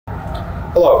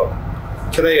Hello,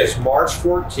 today is March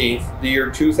 14th, the year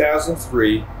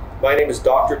 2003. My name is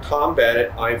Dr. Tom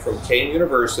Bennett. I'm from Kane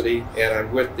University and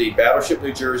I'm with the Battleship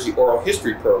New Jersey Oral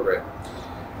History Program.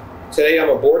 Today I'm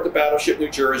aboard the Battleship New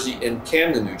Jersey in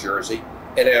Camden, New Jersey,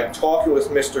 and I'm talking with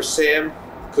Mr. Sam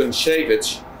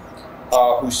Kuncevich,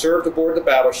 who served aboard the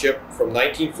battleship from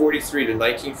 1943 to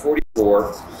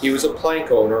 1944. He was a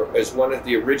plank owner as one of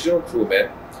the original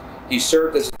crewmen. He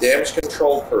served as a damage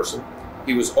control person.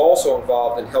 He was also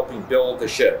involved in helping build the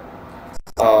ship.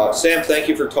 Sam, thank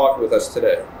you for talking with us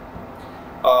today.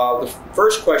 The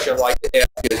first question I'd like to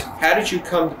ask is, how did you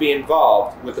come to be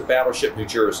involved with the Battleship New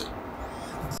Jersey?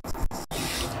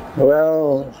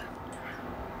 Well,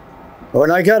 when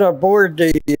I got aboard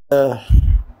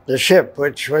the ship,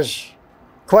 which was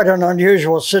quite an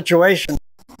unusual situation,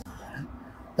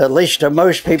 at least to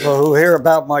most people who hear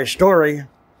about my story,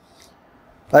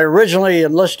 I originally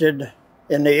enlisted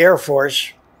in the Air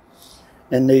Force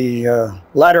in the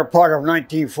latter part of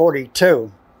 1942.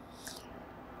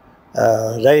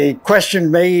 They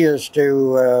questioned me as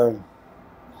to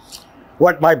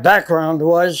what my background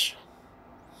was,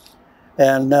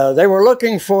 and they were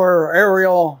looking for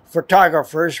aerial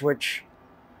photographers, which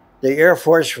the Air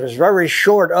Force was very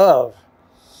short of.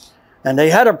 And they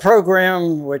had a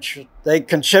program which they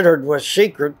considered was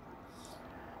secret.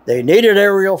 They needed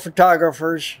aerial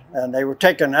photographers, and they were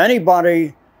taking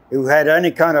anybody who had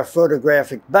any kind of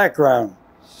photographic background.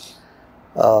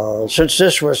 Since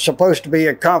this was supposed to be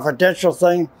a confidential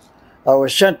thing, I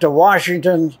was sent to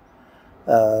Washington,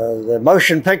 the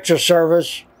Motion Picture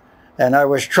Service, and I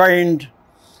was trained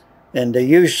in the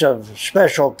use of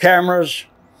special cameras.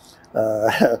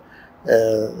 The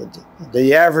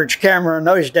average camera in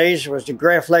those days was the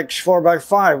Graflex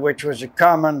 4x5, which was a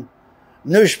common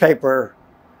newspaper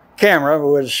camera. It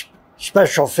was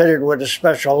special fitted with a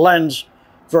special lens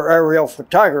for aerial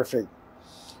photography.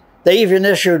 They even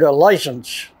issued a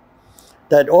license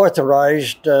that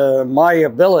authorized my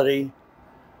ability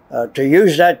to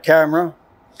use that camera.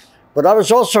 But I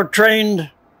was also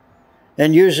trained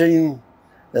in using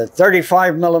the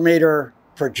 35mm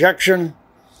projection,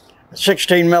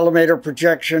 16mm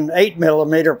projection,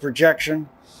 8mm projection,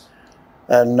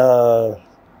 and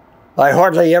I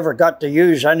hardly ever got to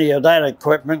use any of that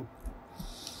equipment.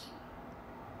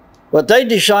 But they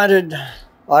decided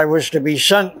I was to be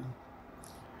sent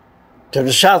to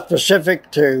the South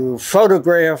Pacific to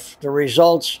photograph the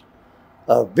results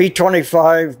of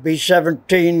B-25,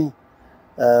 B-17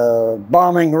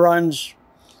 bombing runs.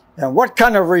 And what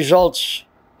kind of results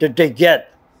did they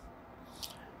get?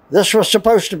 This was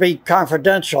supposed to be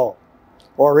confidential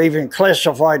or even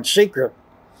classified secret.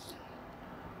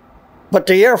 But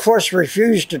the Air Force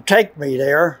refused to take me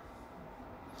there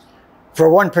for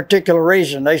one particular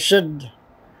reason. They said,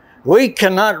 we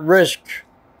cannot risk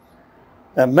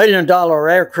 $1 million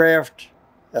aircraft,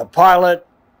 a pilot,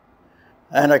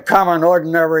 and a common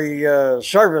ordinary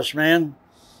serviceman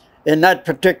in that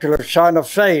particular kind of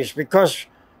phase, because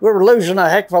we were losing a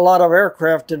heck of a lot of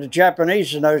aircraft to the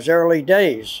Japanese in those early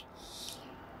days.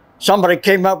 Somebody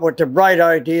came up with the bright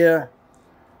idea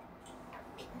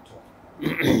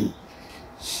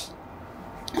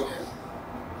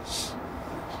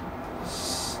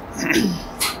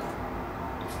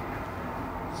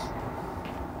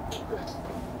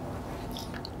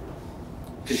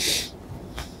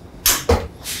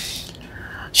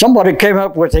somebody came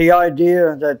up with the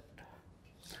idea that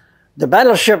the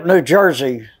Battleship New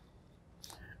Jersey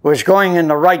was going in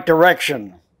the right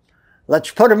direction.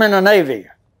 Let's put them in the Navy.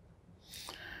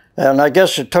 And I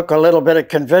guess it took a little bit of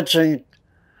convincing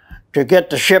to get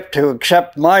the ship to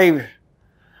accept my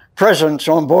presence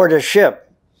on board the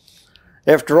ship.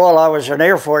 After all, I was an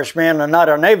Air Force man and not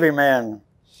a Navy man.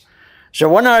 So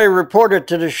when I reported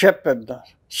to the ship in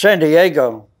San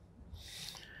Diego,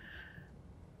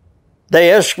 they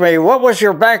asked me, what was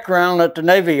your background at the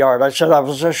Navy Yard? I said, I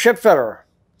was a shipfitter.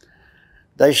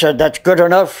 They said, that's good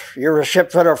enough. You're a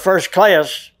shipfitter first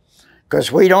class,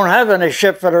 because we don't have any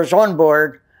shipfitters on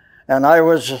board, and I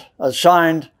was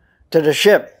assigned to the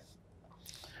ship.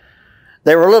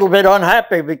 They were a little bit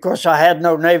unhappy because I had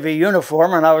no Navy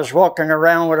uniform and I was walking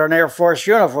around with an Air Force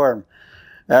uniform.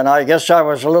 And I guess I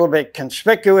was a little bit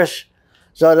conspicuous,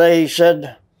 so they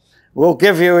said, we'll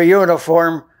give you a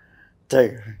uniform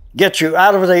to get you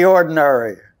out of the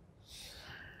ordinary.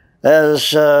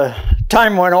 As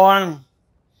time went on,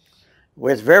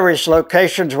 with various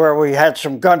locations where we had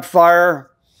some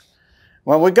gunfire,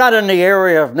 when we got in the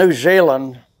area of New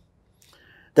Zealand,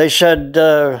 they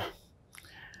said,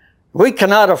 we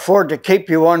cannot afford to keep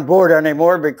you on board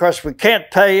anymore because we can't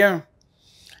pay you.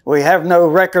 We have no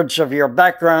records of your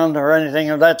background or anything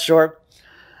of that sort.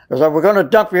 They were going to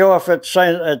dump you off at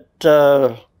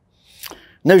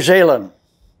New Zealand.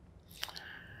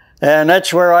 And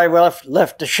that's where I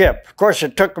left the ship. Of course,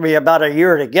 it took me about a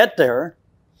year to get there.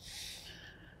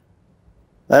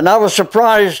 And I was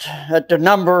surprised at the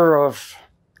number of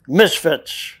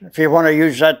misfits, if you want to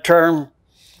use that term.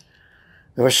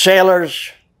 There were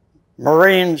sailors,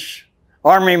 Marines,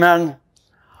 Army men,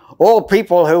 all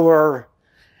people who were,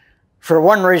 for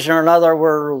one reason or another,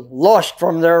 were lost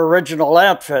from their original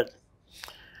outfit.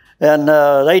 And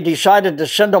they decided to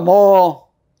send them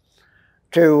all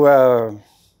to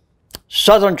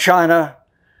southern China,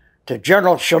 to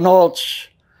General Chennault's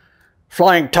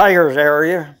Flying Tigers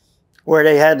area, where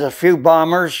they had a few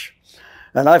bombers.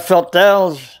 And I felt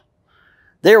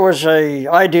there was an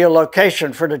ideal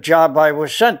location for the job I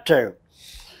was sent to.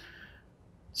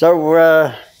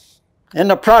 So in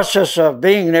the process of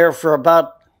being there for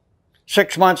about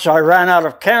 6 months, I ran out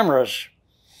of cameras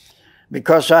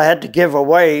because I had to give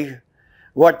away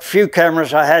what few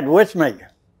cameras I had with me.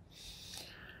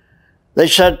 They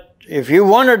said, if you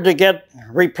wanted to get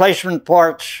replacement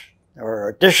parts or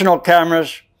additional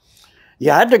cameras,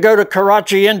 you had to go to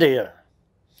Karachi, India.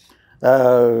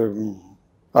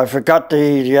 I forgot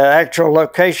the actual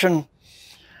location.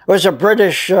 It was a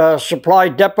British supply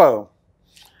depot.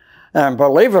 And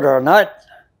believe it or not,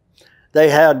 they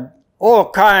had all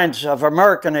kinds of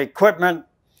American equipment.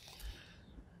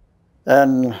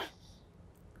 And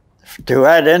to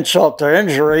add insult to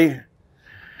injury,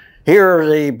 here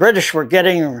the British were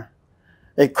getting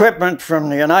equipment from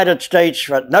the United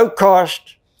States at no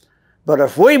cost. But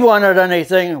if we wanted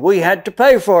anything, we had to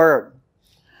pay for it.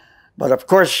 But of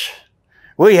course,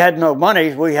 we had no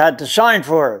money. We had to sign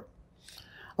for it.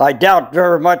 I doubt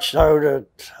very much, though,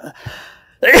 that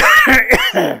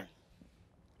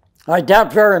I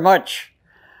doubt very much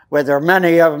whether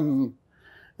many of them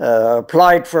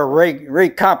applied for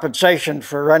recompensation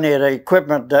for any of the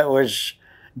equipment that was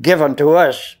given to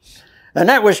us. And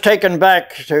that was taken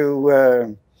back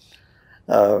to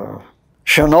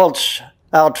Chennault's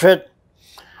outfit,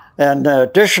 and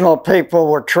additional people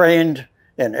were trained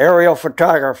in aerial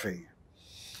photography.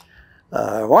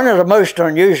 One of the most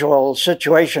unusual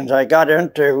situations I got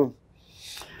into,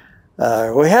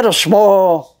 we had a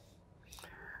small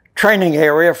training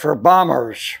area for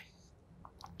bombers.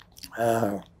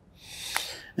 And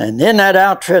in that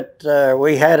outfit,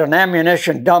 we had an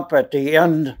ammunition dump at the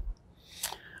end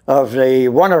of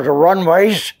one of the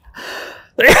runways.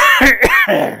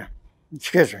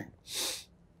 Excuse me.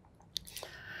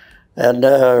 And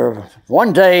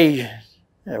one day,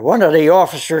 one of the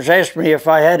officers asked me if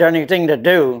I had anything to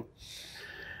do.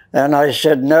 And I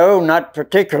said, no, not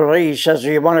particularly. He says,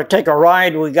 you want to take a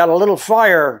ride? We got a little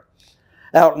fire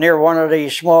out near one of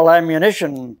these small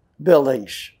ammunition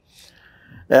buildings.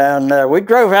 And we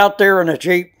drove out there in a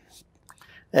Jeep.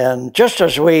 And just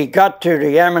as we got to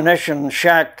the ammunition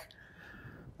shack,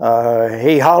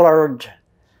 he hollered,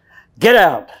 "Get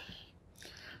out."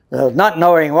 Not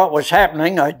knowing what was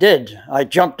happening, I did. I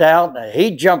jumped out,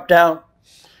 he jumped out,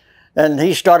 and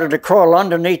he started to crawl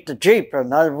underneath the Jeep.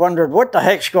 And I wondered, what the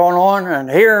heck's going on? And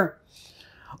here,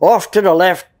 off to the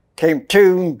left, came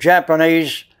two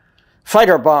Japanese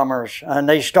fighter bombers, and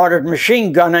they started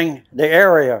machine gunning the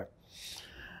area.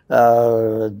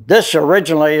 This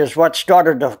originally is what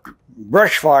started the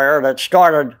brush fire that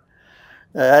started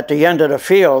at the end of the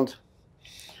field.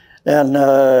 And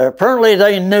apparently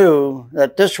they knew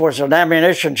that this was an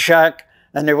ammunition shack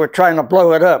and they were trying to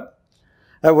blow it up.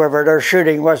 However, their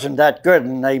shooting wasn't that good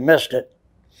and they missed it.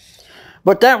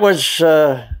 But that was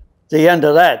the end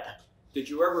of that. Did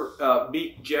you ever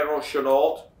meet General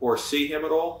Chennault or see him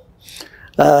at all?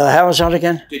 How was that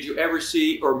again? Did you ever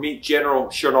see or meet General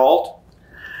Chennault?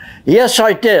 Yes,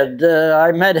 I did.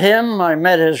 I met him, I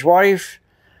met his wife,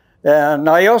 and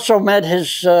I also met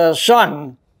his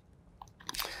son,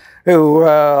 who,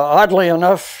 oddly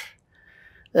enough,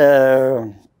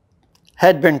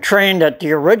 had been trained at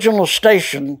the original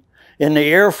station in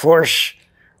the Air Force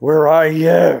where I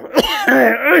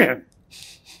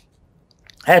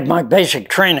had my basic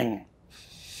training.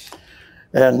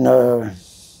 And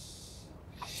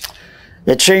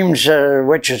it seems,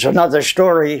 which is another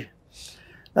story,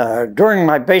 during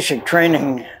my basic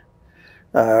training,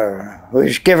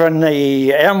 was given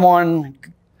the M1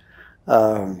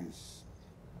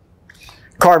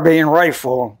 carbine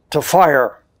rifle to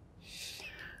fire.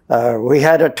 We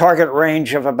had a target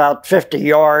range of about 50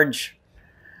 yards,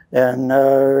 and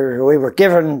we were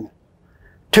given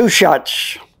 2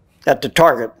 shots at the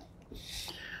target.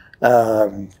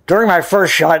 During my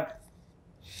first shot,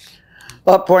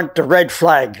 up went the red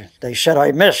flag. They said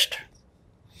I missed.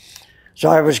 So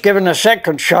I was given a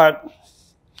second shot,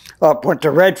 Up went the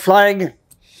red flag.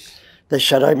 They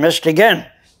said I missed again.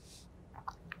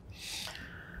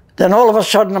 Then all of a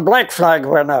sudden the black flag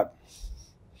went up.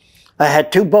 I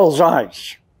had 2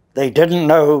 bullseyes. They didn't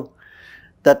know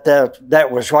that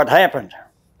that was what happened.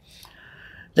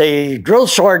 The drill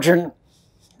sergeant,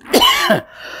 you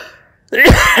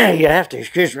have to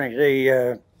excuse me,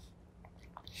 the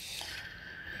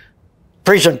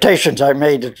presentations I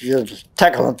made,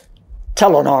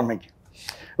 telling on me.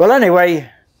 Well,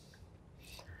 anyway,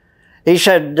 he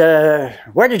said,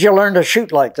 where did you learn to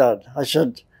shoot like that? I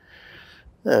said,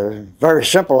 very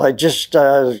simple. I just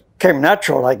came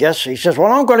natural, I guess. He says,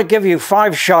 well, I'm going to give you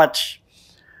 5 shots,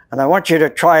 and I want you to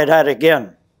try that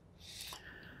again.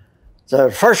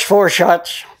 The first 4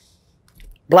 shots,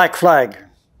 black flag,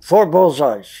 4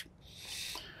 bullseyes.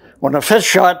 On the 5th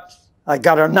shot, I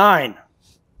got a 9.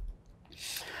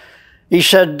 He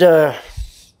said,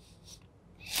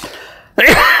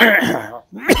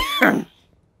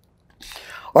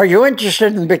 are you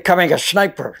interested in becoming a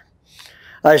sniper?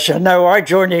 I said, no, I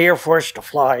joined the Air Force to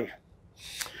fly.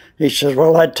 He says,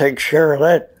 well, I'd take care of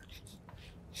that.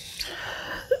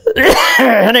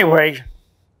 Anyway,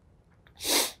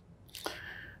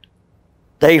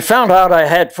 they found out I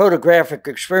had photographic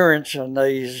experience, and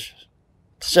they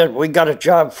said, we got a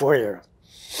job for you.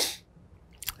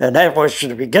 And that was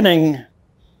the beginning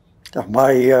of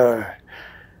my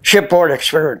shipboard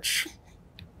experience.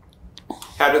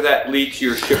 How did that lead to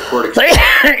your shipboard experience?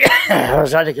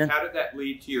 How's that again? How did that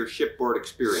lead to your shipboard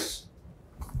experience?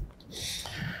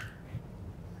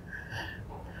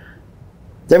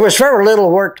 There was very little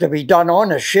work to be done on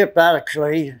the ship,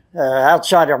 actually,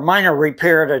 outside of minor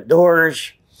repair to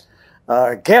doors.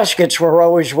 Gaskets were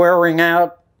always wearing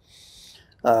out.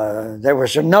 There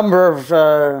was a number of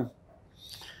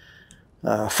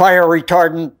fire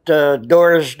retardant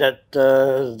doors that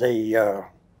the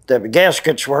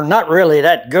gaskets were not really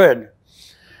that good,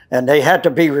 and they had to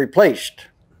be replaced.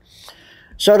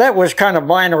 So that was kind of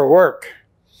minor work.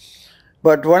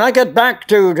 But when I got back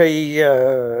to the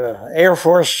Air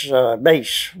Force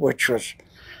base, which was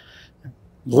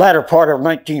the latter part of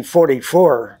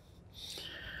 1944,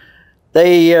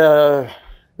 they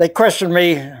questioned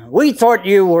me. We thought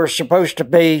you were supposed to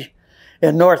be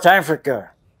in North Africa.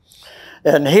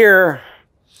 And here,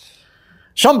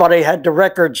 somebody had the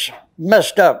records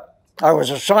messed up. I was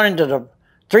assigned to the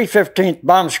 315th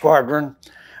Bomb Squadron,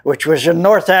 which was in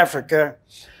North Africa,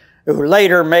 who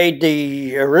later made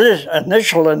the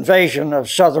initial invasion of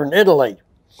southern Italy.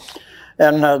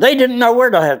 And they didn't know where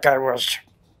the heck I was.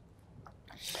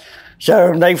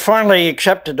 So they finally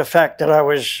accepted the fact that I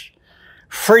was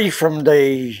free from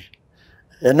the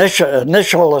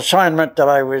initial assignment that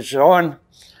I was on,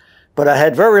 but I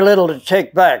had very little to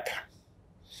take back.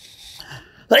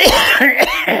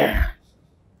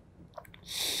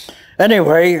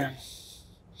 Anyway,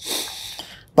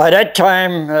 by that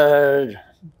time,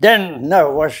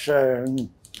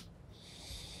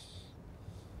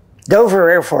 Dover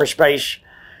Air Force Base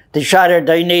decided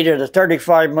they needed a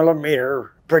 35mm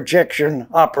projection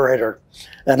operator,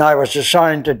 and I was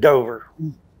assigned to Dover.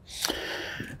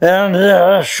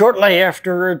 And shortly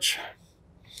afterwards,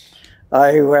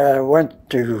 I went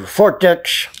to Fort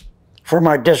Dix for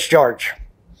my discharge.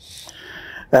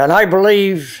 And I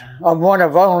believe I'm one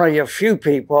of only a few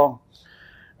people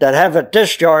that have a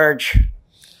discharge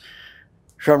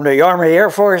from the Army Air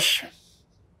Force,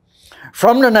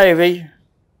 from the Navy,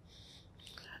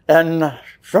 and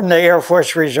from the Air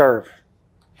Force Reserve.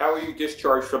 How were you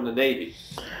discharged from the Navy?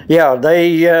 Yeah,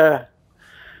 they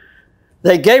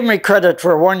gave me credit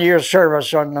for 1 year's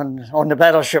service on the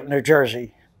battleship New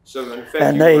Jersey. So in effect,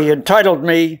 and they entitled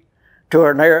me to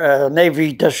a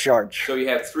Navy discharge. So you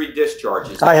have 3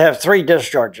 discharges? I have 3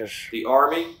 discharges. The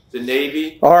Army, the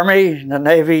Navy? Army, the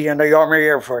Navy, and the Army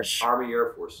Air Force. Army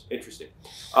Air Force. Interesting.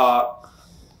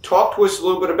 Talk to us a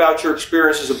little bit about your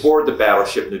experiences aboard the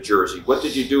battleship New Jersey. What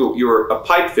did you do? You were a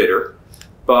pipe fitter,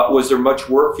 but was there much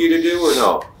work for you to do or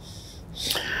no?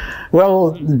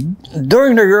 Well,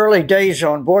 during the early days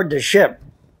on board the ship,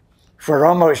 for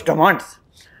almost a month,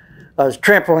 I was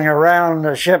trampling around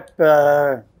the ship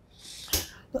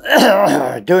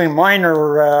doing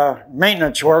minor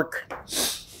maintenance work,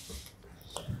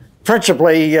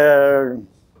 principally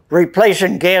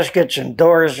replacing gaskets and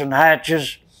doors and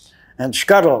hatches and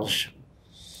scuttles.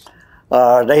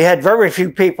 They had very few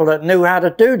people that knew how to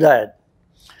do that.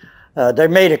 They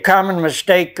made a common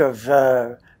mistake of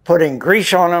putting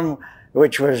grease on them,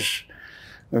 which was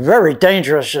very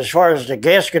dangerous as far as the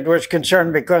gasket was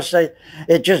concerned, because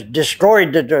it just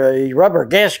destroyed the rubber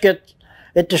gasket.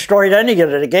 It destroyed any of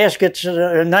the gaskets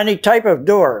in any type of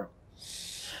door.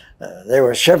 There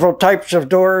were several types of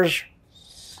doors.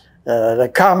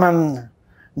 The common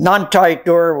non-tight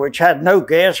door, which had no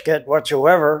gasket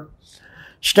whatsoever,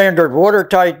 standard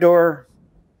watertight door,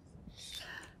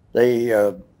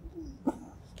 the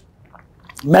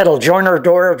metal joiner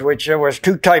door, which there was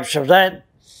two types of that,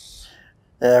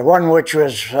 one which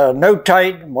was no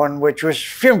tight, one which was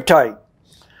fume tight.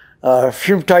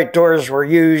 Fume tight doors were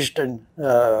used in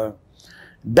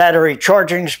battery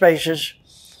charging spaces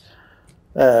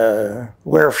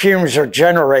where fumes are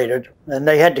generated, and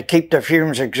they had to keep the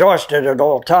fumes exhausted at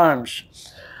all times.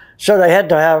 So they had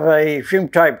to have a fume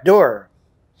type door.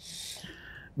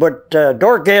 But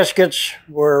door gaskets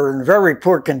were in very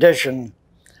poor condition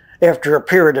after a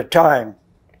period of time,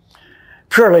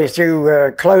 purely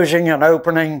through closing and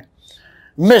opening,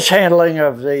 mishandling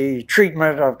of the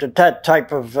treatment of that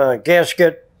type of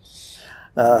gasket.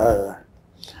 I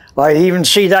even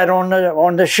see that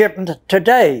on the ship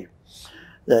today.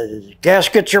 The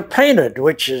gaskets are painted,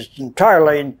 which is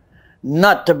entirely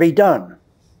not to be done.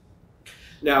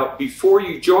 Now, before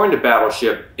you joined the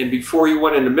battleship and before you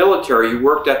went in the military, you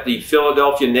worked at the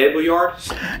Philadephia Naval Yard?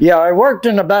 Yeah, I worked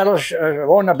in the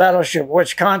on the battleship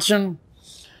Wisconsin,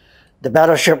 the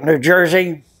battleship New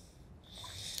Jersey.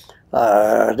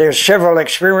 There's several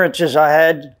experiences I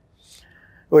had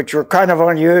which were kind of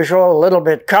unusual, a little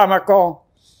bit comical.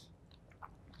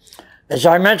 As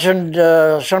I mentioned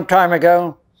some time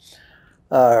ago,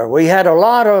 we had a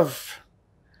lot of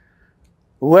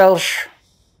Welsh,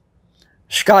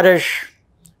 Scottish,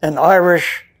 and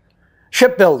Irish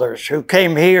shipbuilders who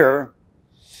came here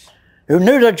who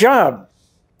knew the job.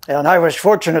 And I was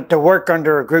fortunate to work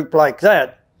under a group like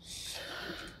that.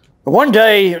 One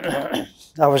day,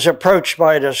 I was approached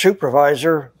by the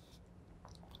supervisor.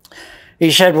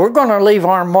 He said, "We're going to leave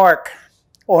our mark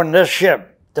on this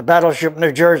ship, the battleship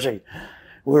New Jersey."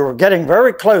 We were getting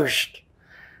very close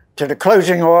to the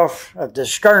closing off of the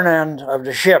stern end of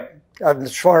the ship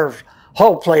as far as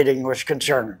hull plating was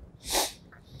concerned.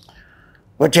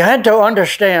 But you had to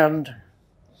understand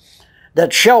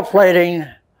that shell plating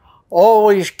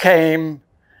always came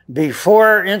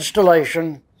before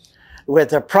installation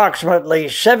with approximately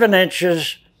 7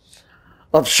 inches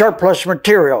of surplus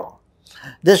material.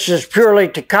 This is purely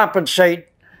to compensate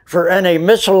for any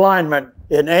misalignment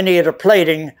in any of the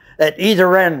plating at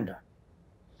either end.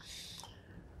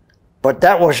 But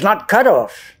that was not cut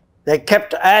off. They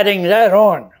kept adding that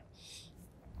on.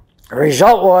 The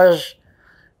result was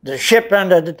the ship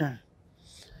ended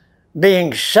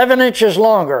being 7 inches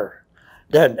longer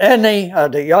than any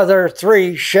of the other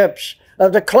 3 ships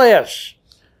of the class.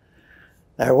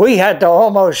 Now, we had to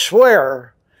almost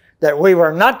swear that we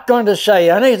were not going to say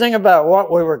anything about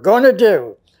what we were going to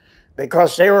do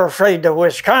because they were afraid that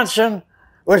Wisconsin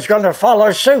was going to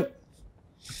follow suit.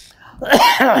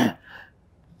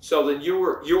 So then you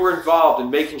were involved in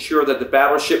making sure that the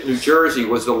battleship New Jersey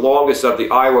was the longest of the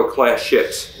Iowa-class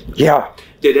ships. Yeah.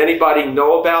 Did anybody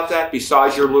know about that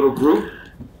besides your little group?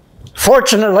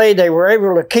 Fortunately, they were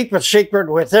able to keep it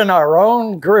secret within our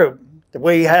own group.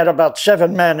 We had about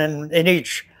 7 men in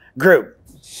each group.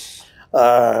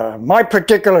 My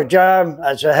particular job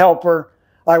as a helper,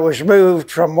 I was moved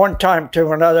from one time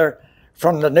to another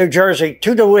from the New Jersey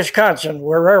to the Wisconsin,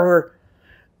 wherever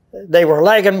they were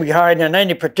lagging behind in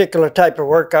any particular type of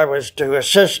work. I was to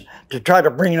assist to try to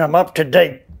bring them up to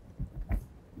date.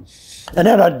 And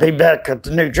then I'd be back at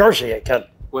the New Jersey again.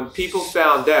 When people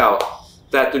found out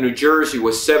that the New Jersey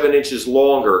was 7 inches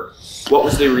longer, what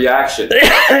was the reaction?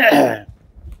 It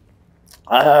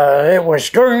was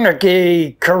during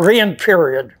the Korean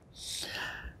period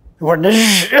when the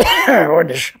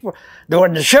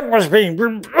ship was being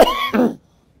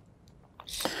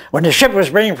when the ship was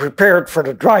being prepared for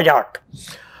the dry dock.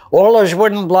 All those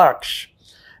wooden blocks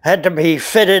had to be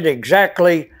fitted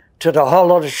exactly to the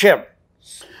hull of the ship.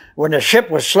 When the ship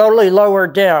was slowly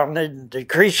lowered down in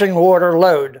decreasing water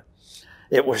load,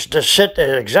 it was to sit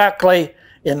exactly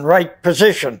in right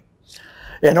position.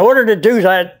 In order to do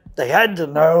that, they had to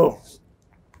know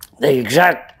the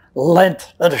exact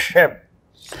length of the ship.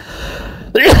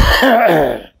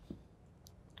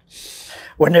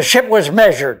 When the ship was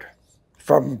measured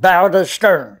from bow to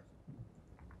stern,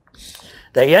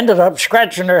 they ended up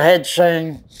scratching their heads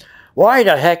saying, "Why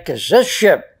the heck is this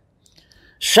ship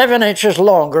 7 inches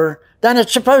longer than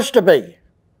it's supposed to be?"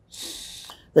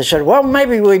 They said, "Well,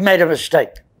 maybe we made a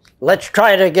mistake. Let's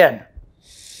try it again."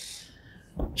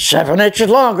 7 inches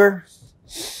longer.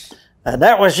 And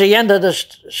that was the end of the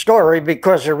story,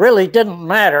 because it really didn't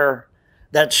matter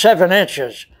that 7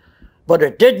 inches, but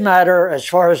it did matter as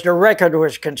far as the record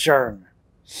was concerned.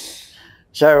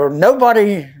 So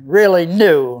nobody really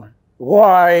knew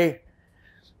why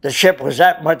the ship was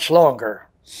that much longer.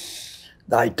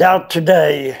 I doubt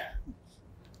today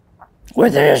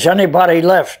whether there's anybody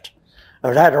left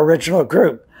of that original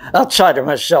group outside of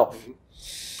myself.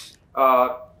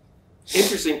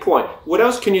 Interesting point. What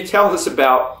else can you tell us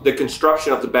about the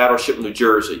construction of the battleship New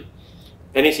Jersey?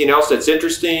 Anything else that's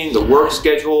interesting? The work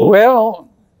schedule? Well,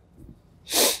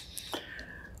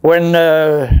 when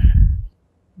the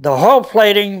hull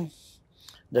plating,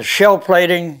 the shell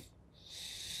plating,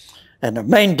 and the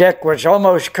main deck was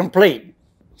almost complete,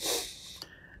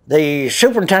 the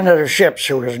superintendent of ships,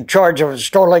 who was in charge of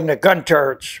installing the gun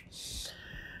turrets,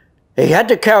 he had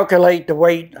to calculate the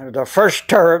weight of the first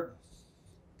turret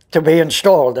to be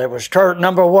installed. It was turret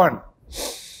number 1.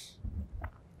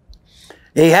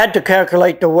 He had to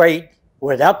calculate the weight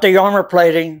without the armor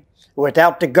plating,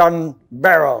 without the gun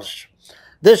barrels.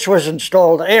 This was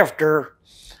installed after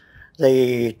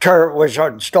the turret was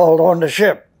installed on the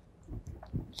ship.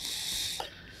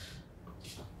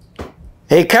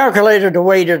 He calculated the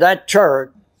weight of that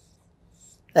turret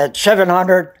at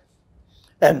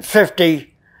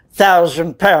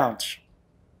 750,000 pounds.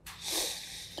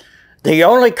 The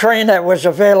only crane that was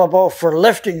available for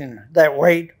lifting that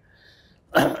weight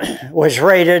was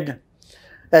rated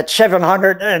at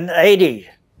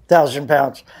 780,000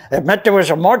 pounds. It meant there was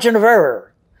a margin of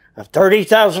error of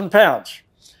 30,000 pounds.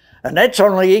 And that's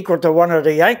only equal to one of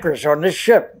the anchors on this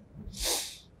ship.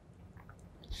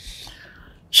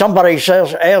 Somebody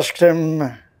asked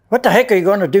him, what the heck are you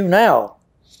going to do now?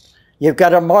 You've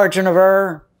got a margin of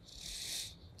error,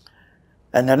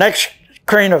 and the next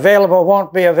crane available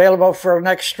won't be available for the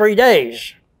next 3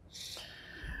 days.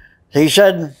 He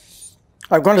said,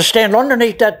 I'm going to stand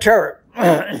underneath that turret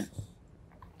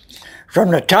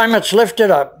from the time it's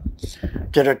lifted up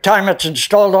to the time it's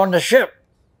installed on the ship.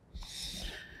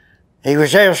 He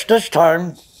was asked this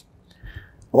time,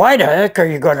 why the heck are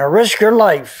you going to risk your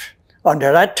life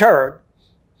under that turret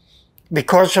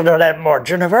because of that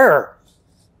margin of error?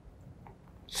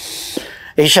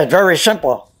 He said, very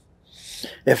simple.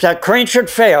 If that crane should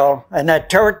fail and that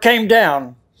turret came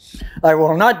down, I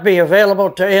will not be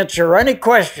available to answer any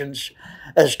questions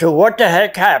as to what the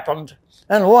heck happened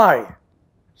and why.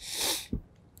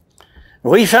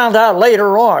 We found out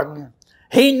later on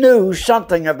he knew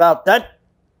something about that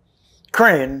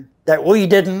crane that we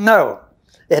didn't know.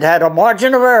 It had a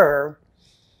margin of error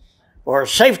or a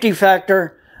safety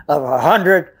factor of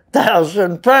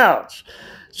 100,000 pounds.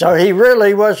 So he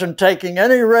really wasn't taking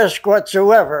any risk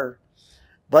whatsoever,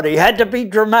 but he had to be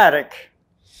dramatic,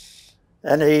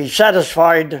 and he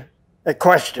satisfied a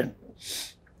question.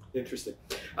 Interesting.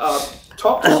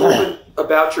 Talk to us a little bit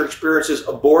about your experiences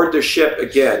aboard the ship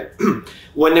again.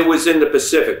 When it was in the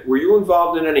Pacific, were you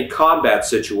involved in any combat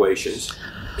situations?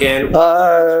 And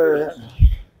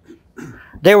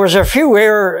there was a few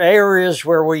areas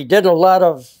where we did a lot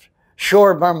of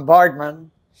shore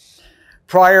bombardment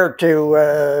prior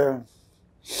to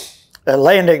a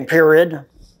landing period,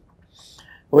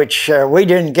 which we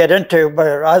didn't get into,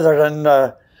 but other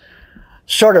than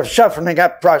sort of softening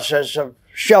up process of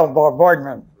shell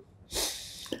bombardment.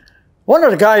 One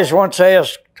of the guys once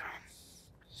asked,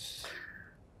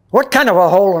 what kind of a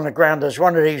hole in the ground does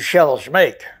one of these shells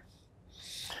make?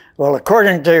 Well,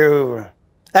 according to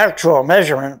actual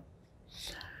measurement,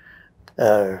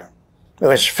 it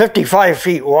was 55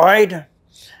 feet wide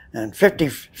and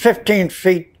 15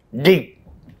 feet deep.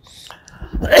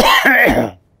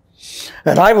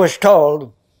 And I was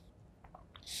told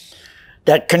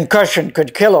that concussion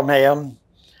could kill a man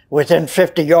within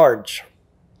 50 yards.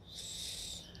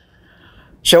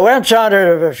 So outside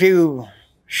of a few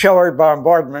shore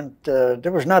bombardment,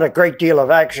 there was not a great deal of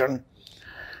action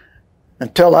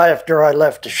until after I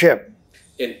left the ship.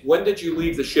 And when did you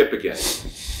leave the ship again?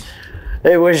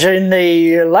 It was in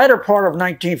the latter part of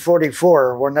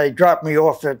 1944 when they dropped me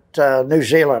off at New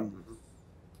Zealand.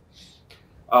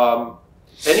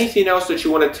 Anything else that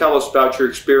you want to tell us about your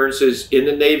experiences in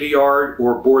the Navy Yard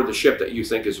or aboard the ship that you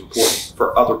think is important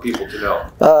for other people to know?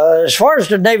 As far as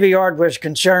the Navy Yard was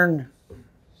concerned,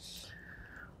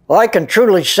 well, I can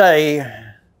truly say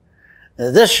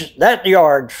that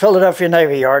yard, Philadephia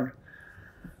Navy Yard,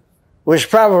 was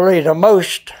probably the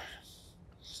most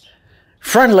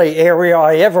friendly area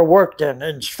I ever worked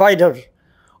in spite of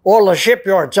all the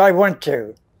shipyards I went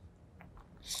to.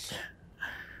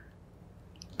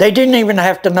 They didn't even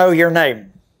have to know your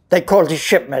name. They called you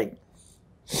shipmate.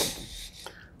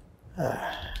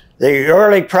 The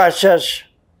early process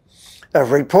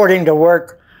of reporting to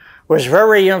work was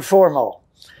very informal.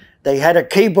 They had a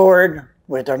keyboard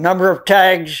with a number of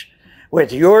tags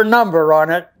with your number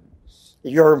on it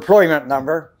your employment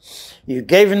number. You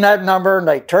gave them that number and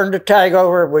they turned the tag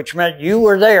over, which meant you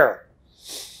were there.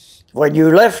 When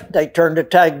you left, they turned the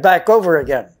tag back over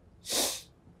again.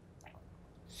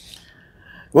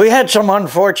 We had some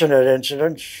unfortunate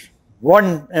incidents.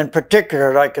 One in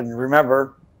particular I can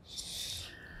remember.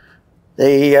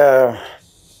 They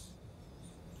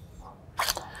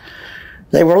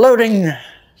were loading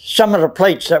some of the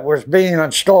plates that was being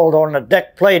installed on the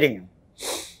deck plating.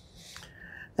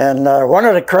 And one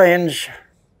of the cranes,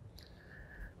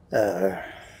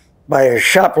 by a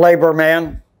shop labor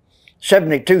man,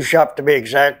 72 shop to be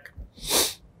exact,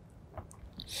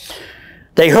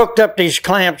 they hooked up these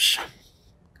clamps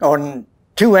on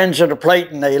two ends of the plate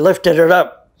and they lifted it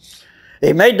up.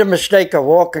 He made the mistake of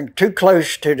walking too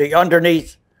close to the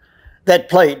underneath that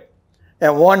plate,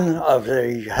 and one of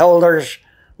the holders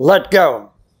let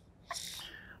go.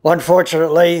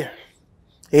 Unfortunately,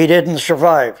 he didn't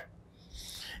survive.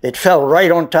 It fell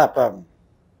right on top of him.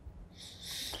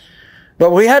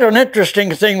 But we had an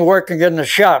interesting thing working in the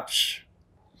shops.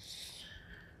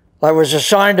 I was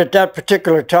assigned at that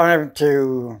particular time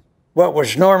to what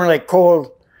was normally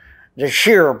called the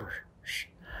shearers,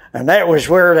 and that was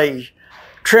where they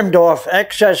trimmed off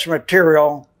excess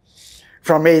material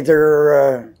from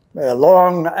either a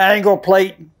long angle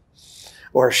plate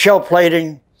or shell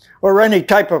plating or any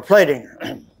type of plating.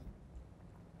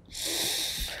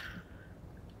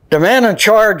 The man in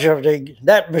charge of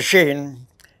that machine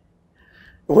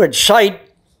would sight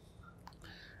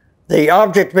the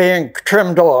object being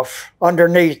trimmed off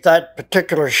underneath that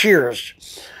particular shears,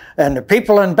 and the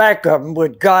people in back of them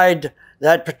would guide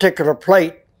that particular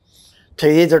plate to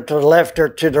either to the left or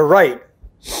to the right.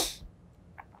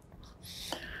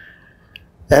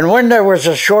 And when there was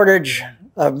a shortage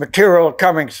of material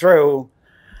coming through,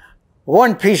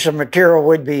 one piece of material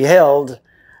would be held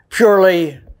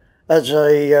purely as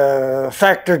a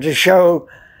factor to show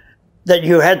that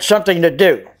you had something to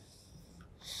do.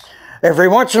 Every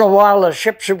once in a while, a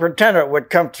ship superintendent would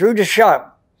come through the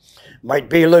shop. Might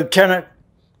be a lieutenant,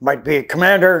 might be a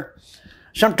commander,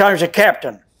 sometimes a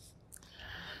captain.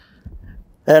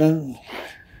 And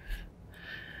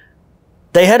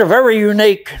they had a very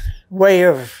unique way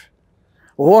of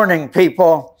warning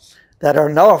people that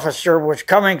an officer was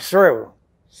coming through.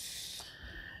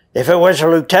 If it was a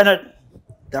lieutenant,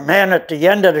 the man at the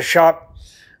end of the shop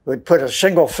would put a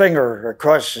single finger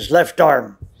across his left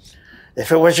arm.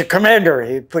 If it was a commander,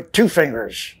 he'd put two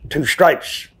fingers, two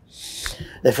stripes.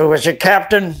 If it was a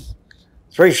captain,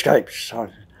 three stripes.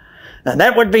 And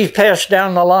that would be passed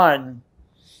down the line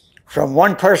from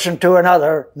one person to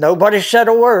another. Nobody said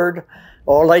a word.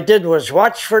 All they did was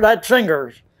watch for that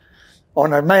finger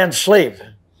on a man's sleeve.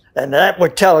 And that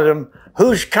would tell them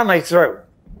who's coming through.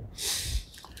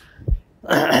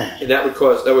 And that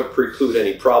would preclude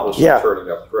any problems from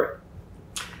turning up, correct?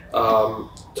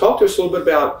 Talk to us a little bit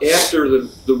about after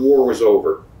the war was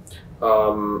over.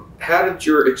 How did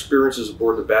your experiences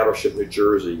aboard the battleship New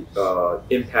Jersey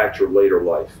impact your later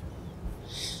life?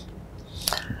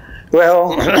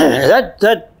 Well,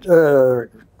 that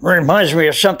reminds me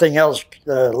of something else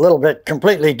a little bit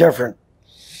completely different.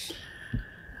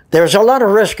 There's a lot of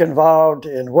risk involved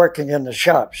in working in the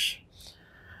shops.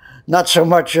 Not so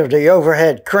much of the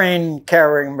overhead crane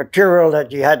carrying material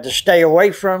that you had to stay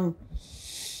away from.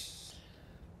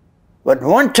 But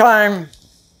one time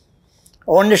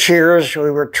on the shears, we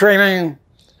were trimming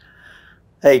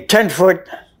a 10-foot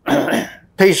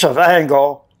piece of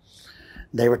angle.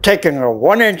 They were taking a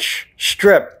 1-inch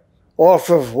strip off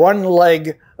of one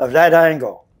leg of that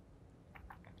angle.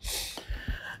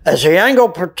 As the angle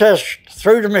protested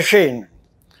through the machine,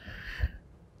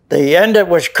 the end that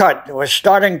was cut was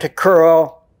starting to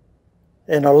curl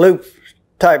in a loop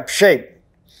type shape.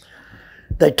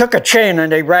 They took a chain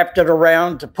and they wrapped it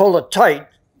around to pull it tight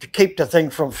to keep the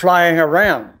thing from flying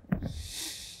around.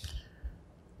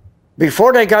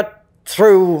 Before they got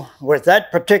through with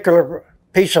that particular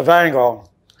piece of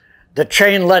angle, the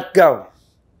chain let go.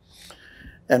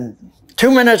 And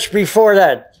 2 minutes before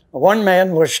that, one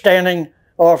man was standing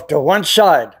off to one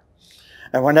side.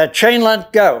 And when that chain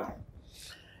let go,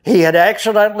 he had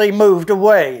accidentally moved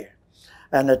away.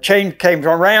 And the chain came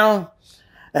around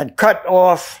and cut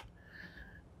off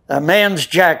a man's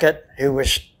jacket who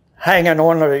was hanging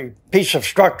on a piece of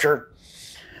structure,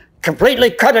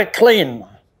 completely cut it clean,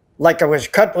 like it was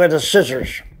cut with a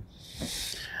scissors.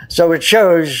 So it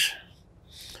shows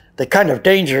the kind of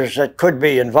dangers that could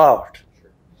be involved.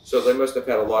 So they must have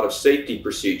had a lot of safety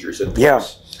procedures in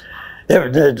place. Yeah.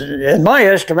 In my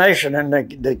estimation, and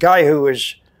the guy who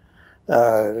was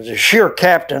the shear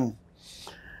captain,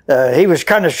 he was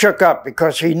kind of shook up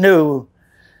because he knew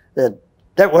that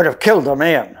that would have killed a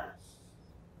man.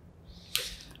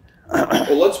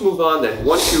 Well, let's move on then.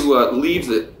 Once you leave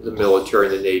the military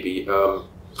and the Navy,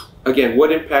 again,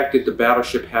 what impact did the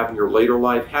battleship have in your later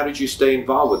life? How did you stay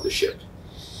involved with the ship?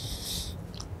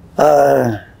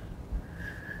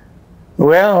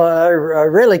 Well, I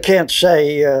really can't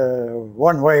say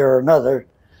one way or another.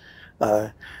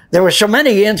 There were so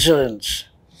many incidents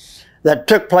that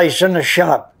took place in the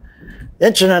shop,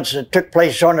 incidents that took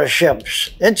place on the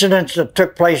ships, incidents that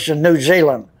took place in New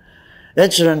Zealand,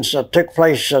 incidents that took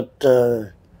place at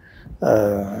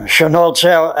Chenault's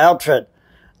outfit,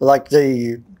 like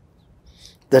the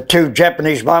two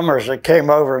Japanese bombers that came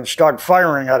over and started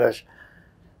firing at us.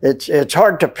 It's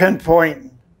hard to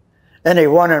pinpoint any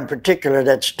one in particular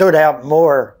that stood out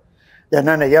more than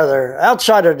any other,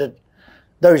 outside of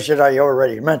those that I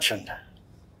already mentioned.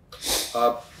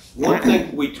 One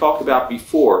thing we talked about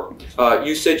before,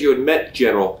 you said you had met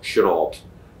General Chenault.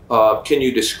 Can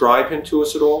you describe him to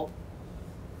us at all?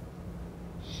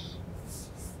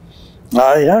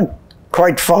 I don't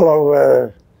quite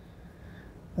follow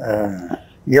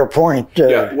your point.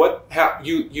 Yeah.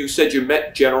 You said you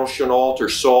met General Chenault or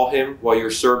saw him while you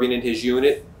were serving in his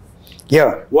unit?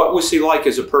 Yeah. What was he like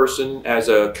as a person, as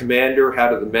a commander? How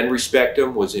did the men respect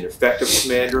him? Was he an effective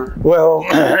commander? Well,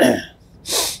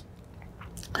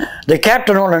 the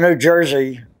captain on the New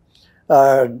Jersey,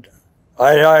 I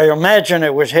imagine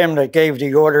it was him that gave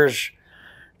the orders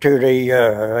to the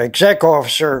exec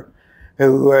officer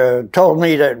who told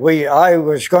me that I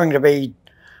was going to be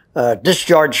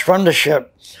discharged from the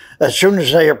ship as soon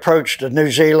as they approached the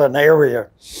New Zealand area.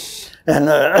 And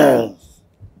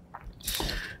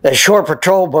a shore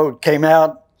patrol boat came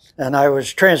out, and I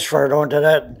was transferred onto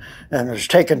that and was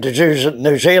taken to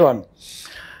New Zealand.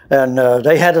 And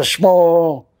they had a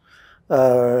small,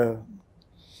 I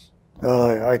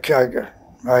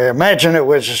imagine it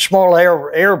was a small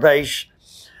air base,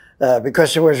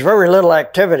 because there was very little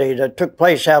activity that took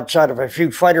place outside of a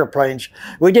few fighter planes.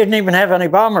 We didn't even have any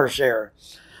bombers there.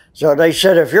 So they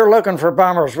said, if you're looking for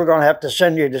bombers, we're going to have to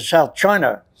send you to South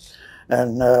China.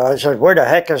 And I said, where the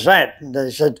heck is that? And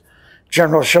they said,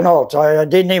 General Chenault. I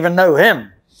didn't even know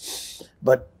him.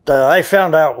 But I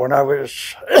found out when I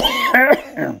was,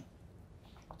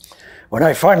 when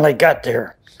I finally got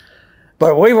there.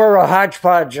 But we were a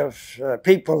hodgepodge of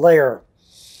people there.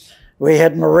 We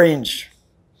had Marines,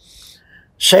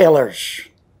 sailors,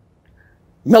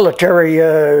 military,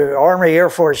 Army, Air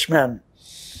Force men,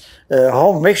 a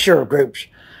whole mixture of groups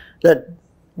that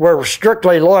were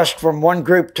strictly lost from one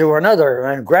group to another.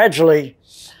 And gradually,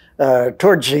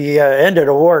 towards the end of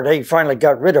the war, they finally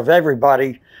got rid of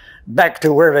everybody back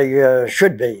to where they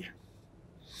should be.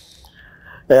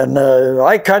 And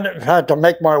I kind of had to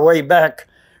make my way back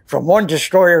from one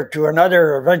destroyer to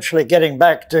another, eventually getting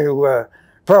back to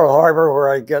Pearl Harbor, where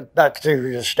I get back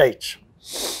to the States.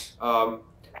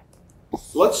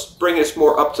 Let's bring us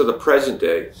more up to the present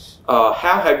day. How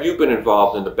have you been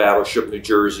involved in the Battleship New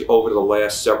Jersey over the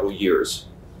last several years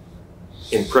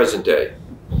in present day?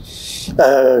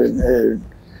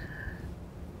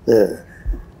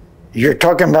 You're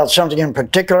talking about something in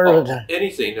particular?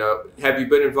 Anything. Have you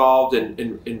been involved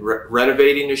in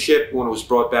renovating the ship when it was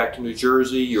brought back to New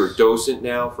Jersey? You're a docent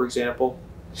now, for example.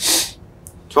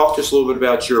 Talk to us a little bit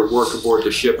about your work aboard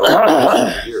the ship over the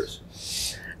last few years.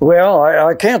 Well,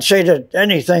 I can't say that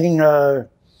anything, well,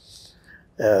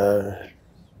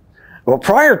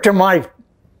 prior to my,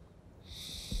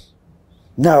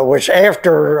 no, it was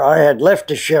after I had left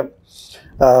the ship.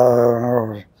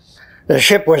 The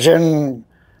ship was in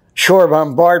shore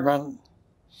bombardment,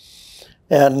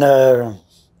 and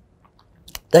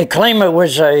they claim it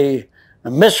was a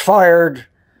misfired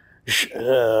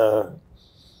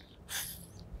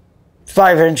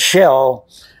 5-inch shell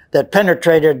that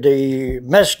penetrated the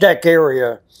mess deck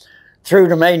area through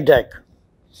the main deck.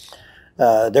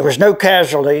 There was no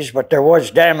casualties, but there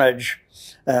was damage,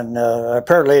 and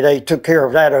apparently they took care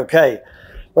of that okay.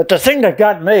 But the thing that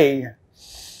got me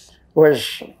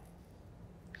was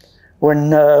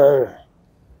when,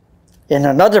 in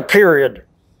another period,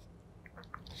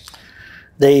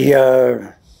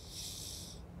 the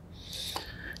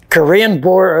Korean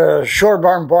shore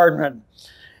bombardment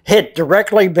hit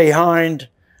directly behind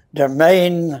the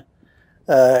main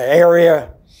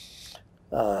area,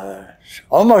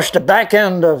 almost the back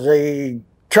end of the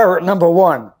turret number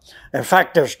 1. In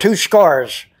fact, there's 2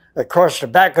 scars across the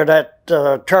back of that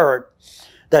turret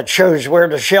that shows where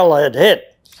the shell had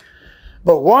hit.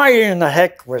 But why in the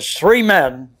heck was 3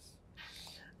 men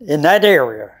in that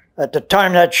area at the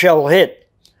time that shell hit?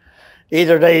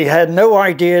 Either they had no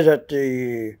idea that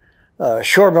the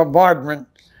shore bombardment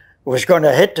was going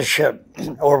to hit the ship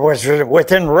or was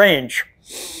within range.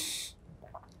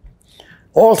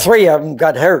 All three of them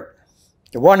got hurt.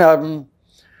 One of them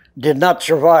did not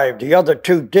survive. The other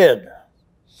two did.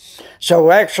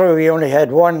 So actually, we only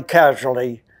had one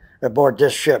casualty aboard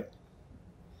this ship.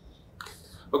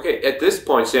 Okay, at this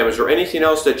point, Sam, is there anything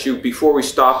else that you, before we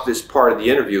stop this part of the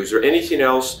interview, is there anything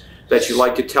else that you'd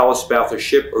like to tell us about the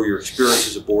ship or your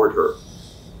experiences aboard her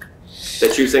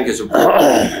that you think is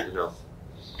important to know?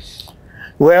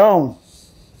 Well,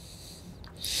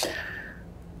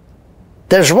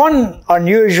 there's one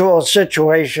unusual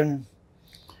situation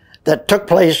that took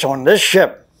place on this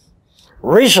ship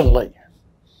recently,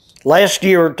 last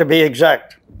year to be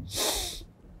exact.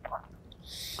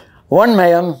 One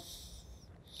man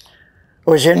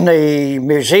was in the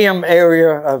museum area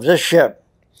of this ship,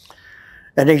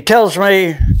 and he tells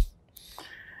me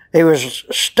he was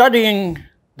studying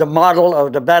the model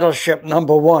of the battleship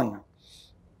number 1,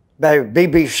 by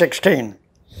BB-16.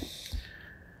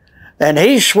 And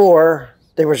he swore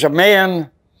there was a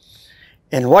man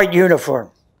in white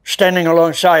uniform standing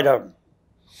alongside of him.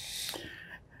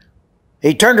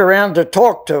 He turned around to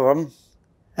talk to him,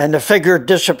 and the figure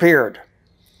disappeared.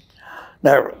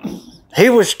 Now, he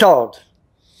was told,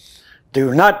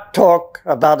 do not talk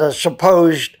about a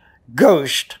supposed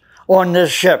ghost on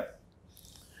this ship.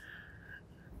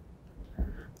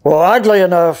 Well, oddly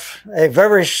enough, a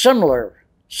very similar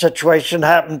situation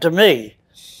happened to me.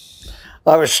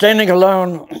 I was standing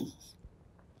alone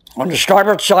on the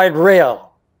starboard side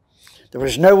rail. There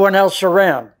was no one else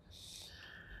around.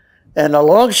 And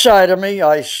alongside of me,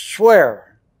 I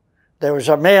swear, there was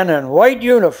a man in white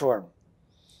uniform.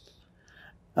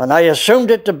 And I assumed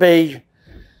it to be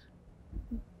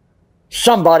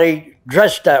somebody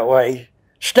dressed that way,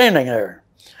 standing there.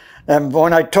 And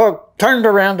when I turned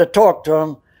around to talk to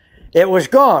him, it was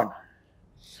gone.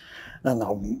 And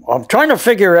I'm trying to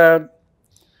figure out,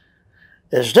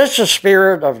 is this the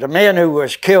spirit of the man who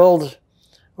was killed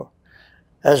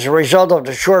as a result of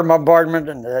the shore bombardment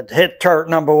and that hit turret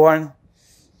number 1?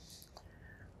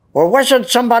 Or was it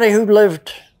somebody who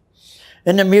lived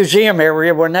in the museum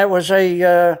area when that was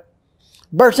a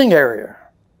berthing area?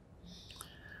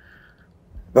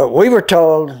 But we were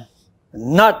told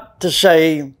not to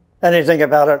say anything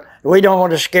about it. We don't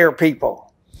want to scare people.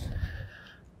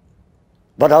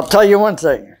 But I'll tell you one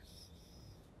thing.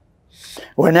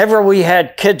 Whenever we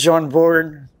had kids on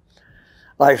board,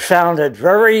 I found it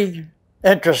very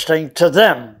interesting to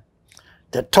them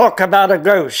to talk about a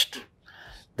ghost.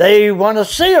 They want to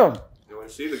see them. They want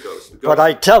to see the ghost. But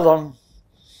I tell them,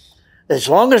 as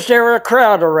long as there's a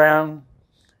crowd around,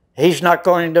 he's not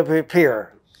going to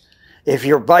appear. If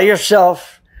you're by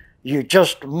yourself, you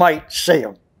just might see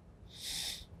him.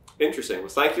 Interesting. Well,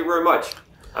 thank you very much.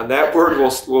 On that word,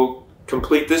 we'll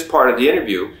complete this part of the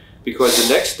interview, because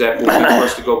the next step will be for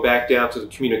us to go back down to the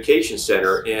communication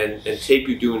center and tape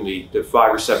you doing the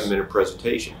 5 or 7 minute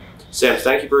presentation. Sam,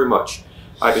 thank you very much.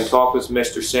 I've been talking with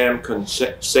Mr. Sam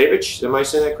Kuncevich, am I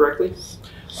saying that correctly?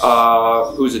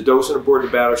 Who's a docent aboard the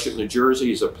battleship New Jersey.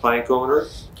 He's a plank owner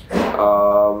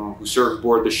who served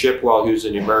aboard the ship while he was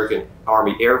in the American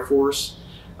Army Air Force.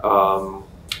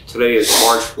 Today is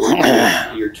March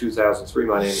 14th, year 2003.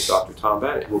 My name is Dr. Tom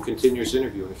Bennett. We'll continue this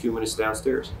interview in a few minutes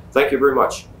downstairs. Thank you very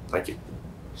much. Thank you.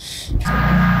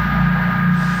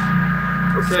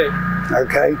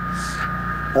 Okay.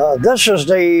 This is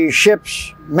the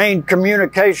ship's main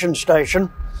communication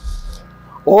station.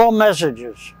 All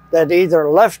messages that either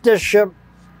left this ship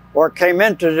or came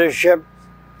into this ship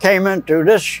came into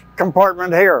this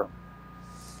compartment here.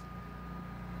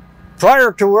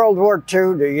 Prior to World War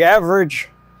II, the average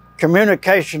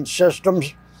communication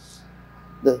systems,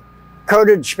 the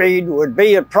coded speed would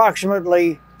be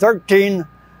approximately 13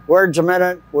 words a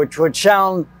minute, which would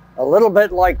sound a little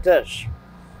bit like this.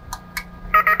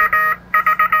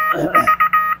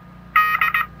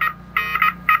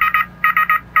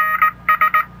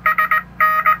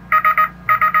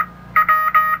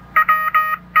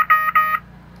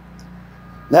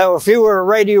 Now, if you were a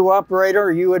radio operator,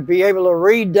 you would be able to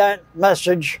read that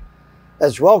message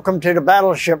as "Welcome to the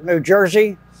battleship New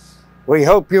Jersey. We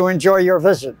hope you enjoy your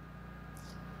visit."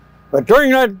 But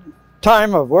during that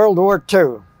time of World War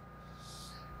II,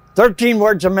 13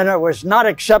 words a minute was not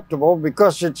acceptable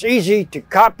because it's easy to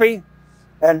copy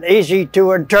and easy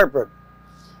to interpret.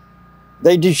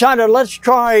 They decided, let's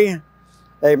try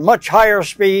a much higher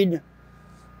speed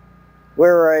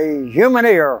where a human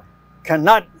ear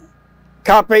cannot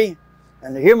copy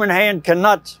and the human hand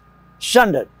cannot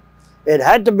send it. It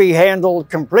had to be handled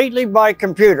completely by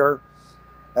computer,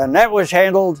 and that was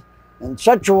handled in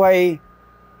such a way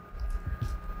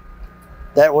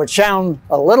that would sound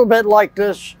a little bit like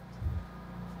this.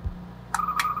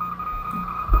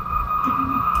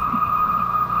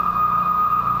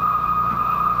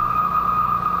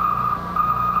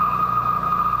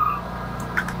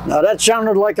 Now that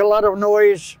sounded like a lot of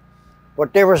noise,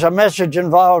 but there was a message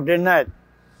involved in that.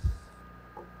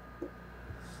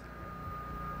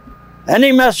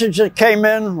 Any message that came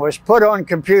in was put on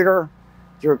computer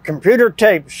through computer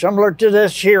tape similar to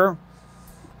this here,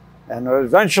 and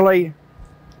eventually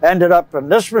ended up in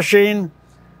this machine,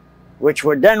 which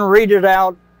would then read it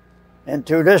out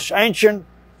into this ancient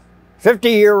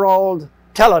 50-year-old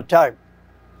teletype.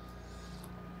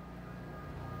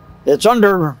 It's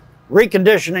under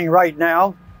reconditioning right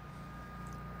now.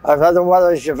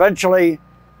 Otherwise, eventually,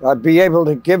 I'd be able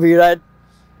to give you that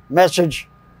message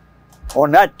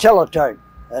on that teletype.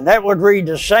 And that would read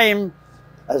the same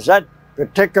as that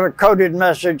particular coded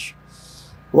message.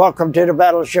 Welcome to the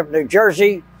Battleship New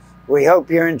Jersey. We hope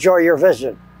you enjoy your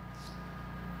visit.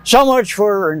 So much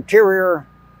for interior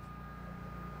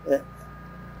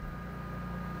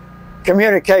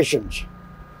communications.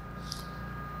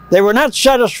 They were not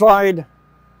satisfied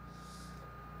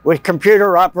with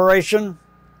computer operation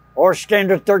or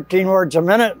standard 13 words a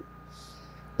minute.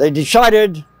 They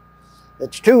decided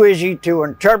it's too easy to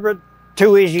interpret,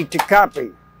 too easy to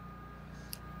copy.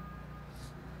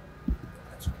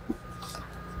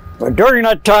 But during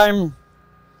that time,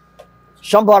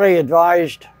 somebody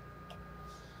advised,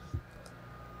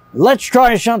 let's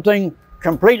try something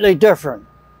completely different.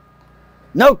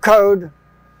 No code,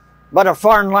 but a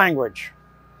foreign language.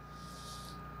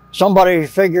 Somebody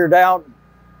figured out,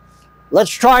 let's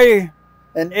try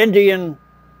an Indian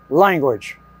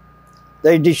language.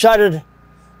 They decided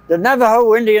the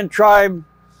Navajo Indian tribe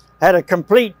had a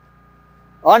complete,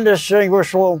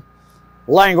 undistinguishable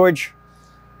language,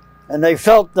 and they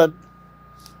felt that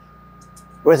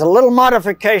with a little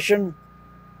modification,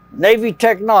 Navy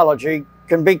technology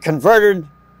can be converted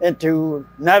into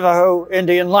Navajo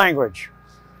Indian language.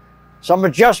 Some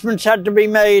adjustments had to be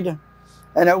made,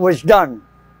 and it was done.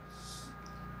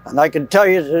 And I can tell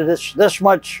you this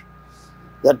much,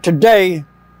 that today,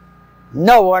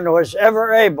 no one was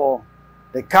ever able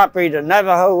to copy the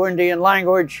Navajo Indian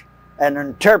language and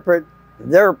interpret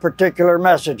their particular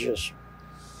messages.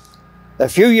 A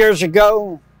few years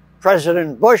ago,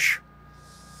 President Bush,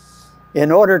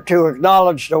 in order to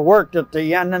acknowledge the work that the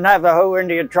Navajo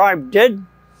Indian tribe did,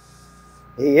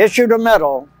 he issued a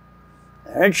medal,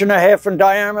 1.5 inches in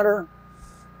diameter,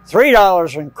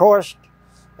 $3 in cost,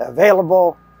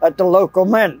 available at the local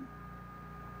mint.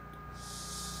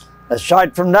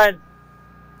 Aside from that,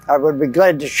 I would be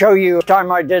glad to show you. The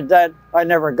time I did that, I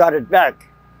never got it back.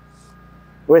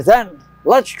 With that,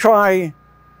 let's try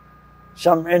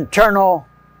some internal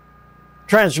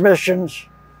transmissions.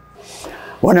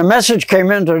 When a message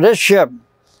came into this ship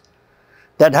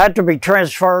that had to be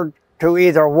transferred to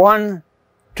either 1,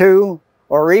 2,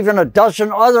 or even a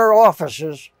dozen other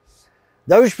offices,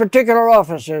 those particular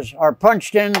offices are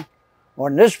punched in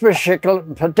on this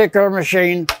particular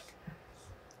machine.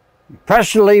 You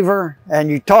press the lever and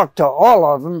you talk to all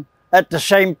of them at the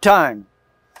same time.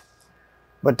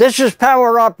 But this is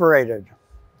power operated.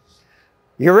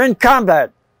 You're in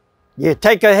combat. You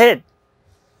take a hit.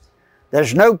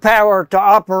 There's no power to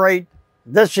operate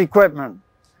this equipment.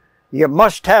 You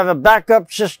must have a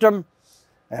backup system,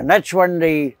 and that's when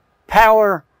the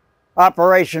power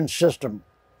operation system.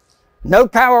 No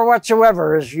power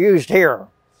whatsoever is used here.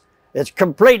 It's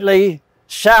completely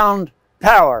sound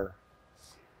power.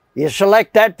 You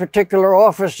select that particular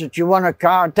office that you want to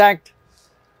contact,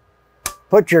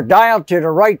 put your dial to the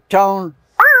right tone,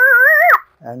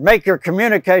 and make your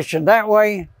communication that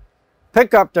way.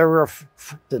 Pick up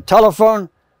the telephone,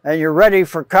 and you're ready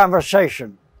for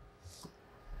conversation.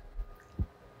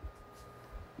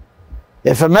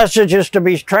 If a message is to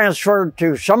be transferred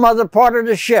to some other part of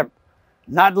the ship,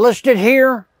 not listed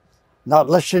here, not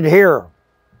listed here.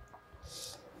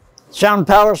 Sound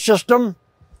power system,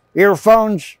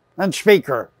 earphones, and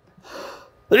speaker.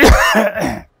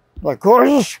 Of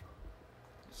course,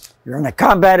 you're in a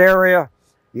combat area,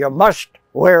 you must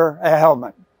wear a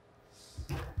helmet.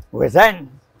 With that,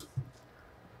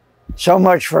 so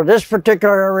much for this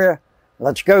particular area.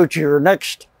 Let's go to your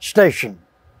next station.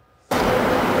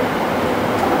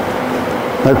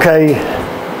 Okay,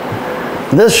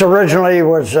 this originally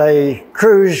was a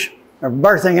cruise or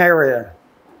berthing area.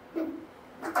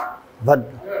 But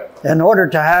in order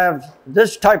to have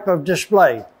this type of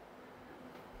display,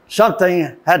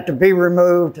 something had to be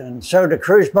removed, and so the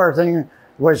cruise berthing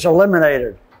was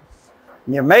eliminated.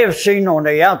 You may have seen on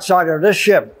the outside of this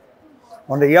ship,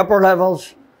 on the upper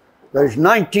levels, there's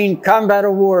 19 combat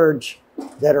awards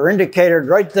that are indicated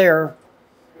right there,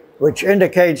 which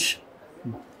indicates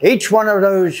each one of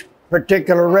those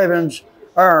particular ribbons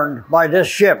earned by this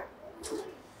ship.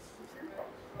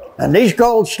 And these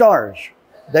gold stars,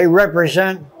 they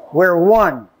represent where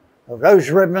one of those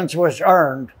ribbons was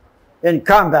earned in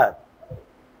combat.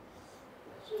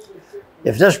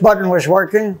 If this button was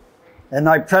working and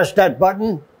I pressed that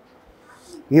button,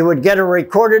 you would get a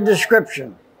recorded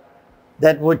description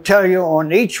that would tell you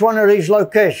on each one of these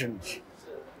locations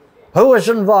who was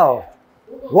involved,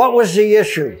 what was the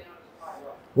issue,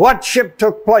 what ship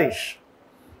took place,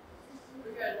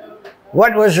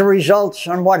 what was the results,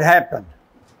 and what happened.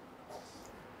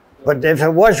 But if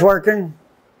it was working,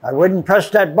 I wouldn't press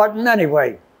that button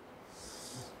anyway,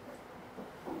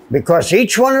 because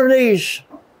each one of these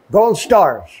gold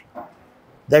stars,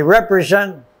 they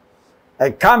represent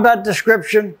a combat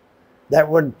description that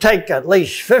would take at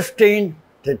least 15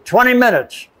 to 20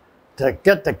 minutes to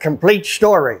get the complete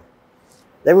story.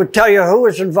 They would tell you who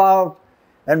was involved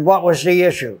and what was the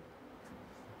issue.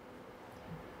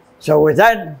 So with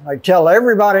that, I tell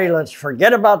everybody, let's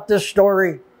forget about this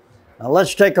story and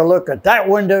let's take a look at that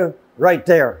window right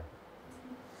there.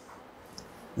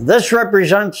 This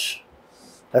represents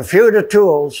a few of the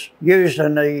tools used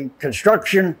in the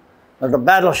construction of the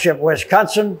battleship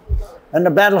Wisconsin and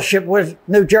the battleship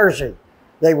New Jersey.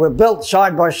 They were built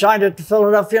side by side at the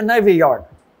Philadephia Naval Yard.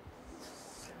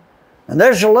 And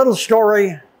there's a little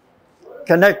story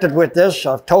connected with this.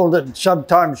 I've told it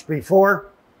sometimes before.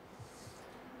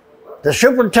 The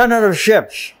superintendent of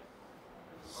ships,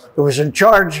 who was in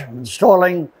charge of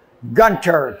installing gun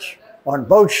turrets on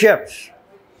both ships,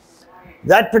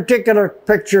 that particular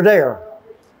picture there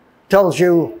tells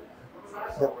you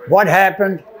what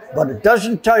happened, but it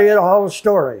doesn't tell you the whole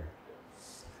story.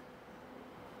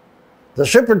 The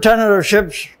superintendent of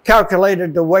ships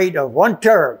calculated the weight of one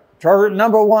turret, turret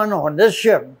number one on this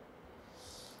ship,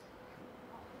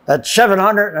 at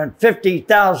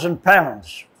 750,000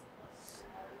 pounds.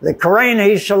 The crane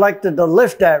he selected to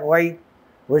lift that weight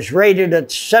was rated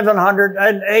at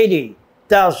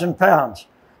 780,000 pounds.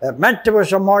 It meant there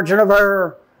was a margin of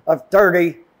error of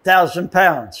 30,000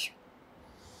 pounds.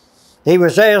 He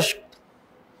was asked,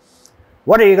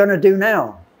 what are you going to do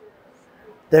now?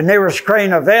 The nearest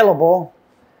crane available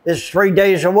is 3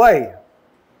 days away.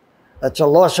 That's a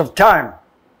loss of time.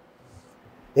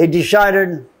 He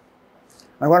decided,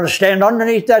 I'm going to stand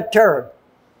underneath that turret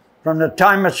from the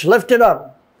time it's lifted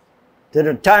up to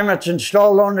the time it's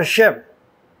installed on the ship.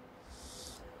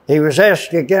 He was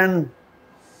asked again,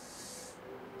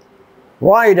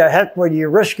 why the heck would you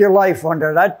risk your life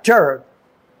under that turret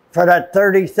for that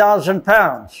 30,000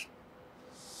 pounds?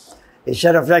 He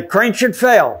said, if that crane should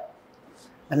fail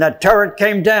and that turret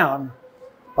came down,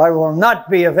 I will not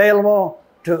be available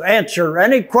to answer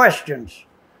any questions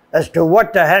as to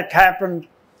what the heck happened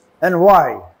and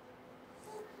why.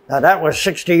 Now that was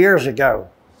 60 years ago.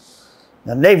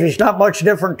 The Navy's not much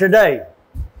different today.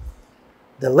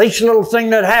 The least little thing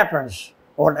that happens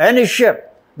on any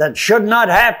ship that should not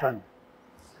happen,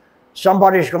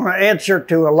 somebody's going to answer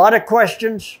to a lot of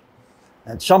questions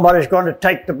and somebody's going to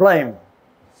take the blame.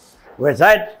 With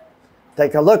that,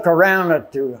 take a look around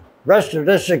at the rest of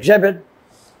this exhibit.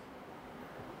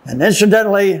 And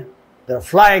incidentally, the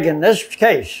flag in this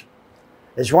case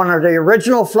is one of the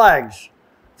original flags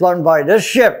flown by this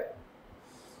ship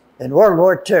in World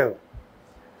War II.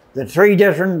 The three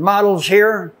different models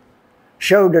here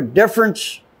show the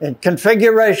difference in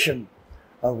configuration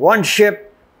of one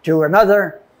ship to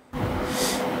another.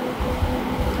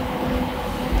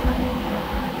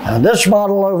 And this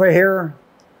model over here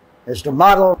is the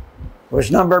model,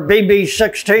 was number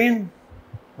BB-16.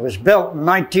 It was built in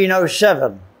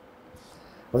 1907.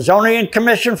 It was only in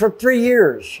commission for 3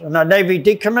 years, and the Navy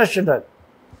decommissioned it.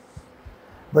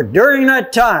 But during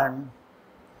that time,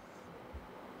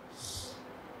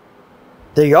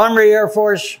 the Army Air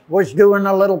Force was doing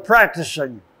a little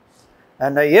practicing,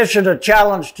 and they issued a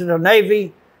challenge to the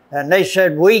Navy, and they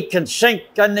said, we can sink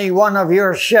any one of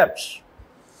your ships.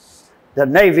 The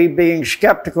Navy, being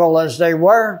skeptical as they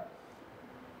were,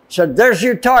 said, there's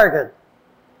your target.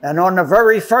 And on the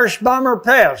very first bomber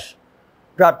pass,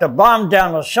 dropped a bomb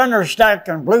down the center stack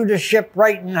and blew the ship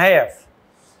right in half.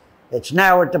 It's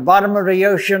now at the bottom of the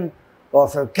ocean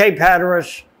off of Cape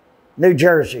Hatteras, New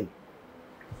Jersey.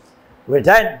 With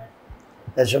that,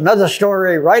 there's another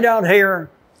story right out here,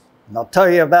 and I'll tell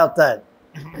you about that,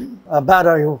 about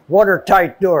a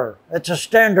watertight door. It's a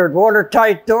standard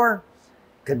watertight door.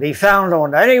 Could be found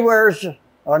on anywhere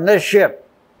on this ship.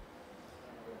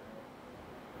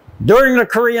 During the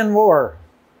Korean War,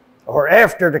 or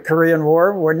after the Korean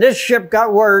War, when this ship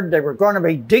got word they were going to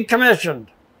be decommissioned,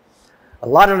 A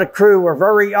lot of the crew were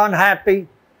very unhappy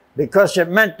because it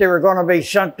meant they were going to be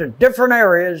sent to different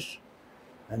areas,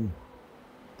 and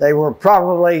they were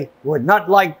probably would not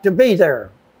like to be there.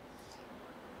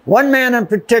 One man in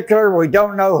particular, we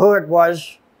don't know who it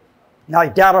was, and I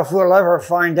doubt if we'll ever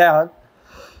find out,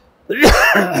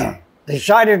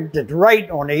 decided to write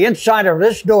on the inside of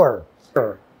this door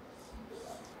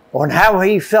on how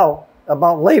he felt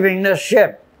about leaving this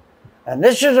ship. And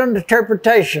this is an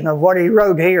interpretation of what he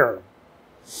wrote here.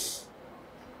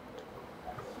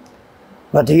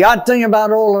 But the odd thing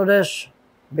about all of this,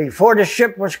 before the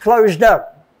ship was closed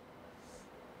up,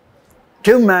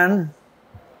 2 men,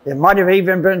 it might have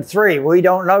even been 3, we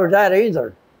don't know that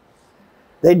either.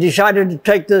 They decided to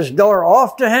take this door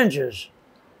off the hinges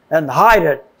and hide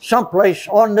it someplace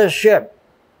on this ship.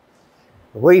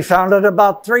 We found it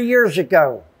about 3 years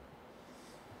ago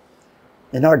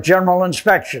in our general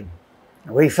inspection.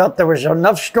 We felt there was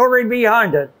enough story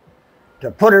behind it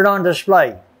to put it on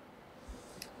display.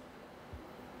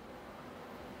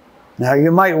 Now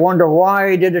you might wonder,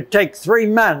 why did it take 3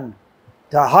 men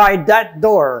to hide that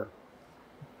door?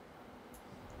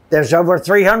 There's over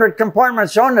 300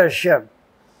 compartments on this ship.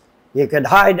 You could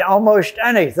hide almost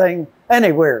anything,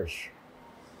 anywheres.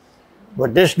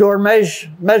 But this door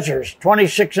measures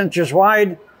 26 inches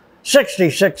wide,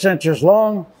 66 inches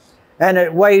long, and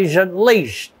it weighs at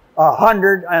least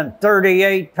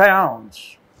 138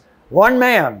 pounds. One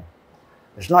man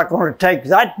is not going to take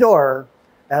that door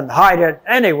and hide it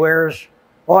anywheres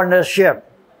on this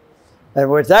ship. And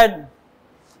with that,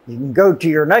 you can go to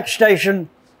your next station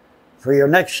for your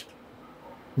next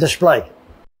display.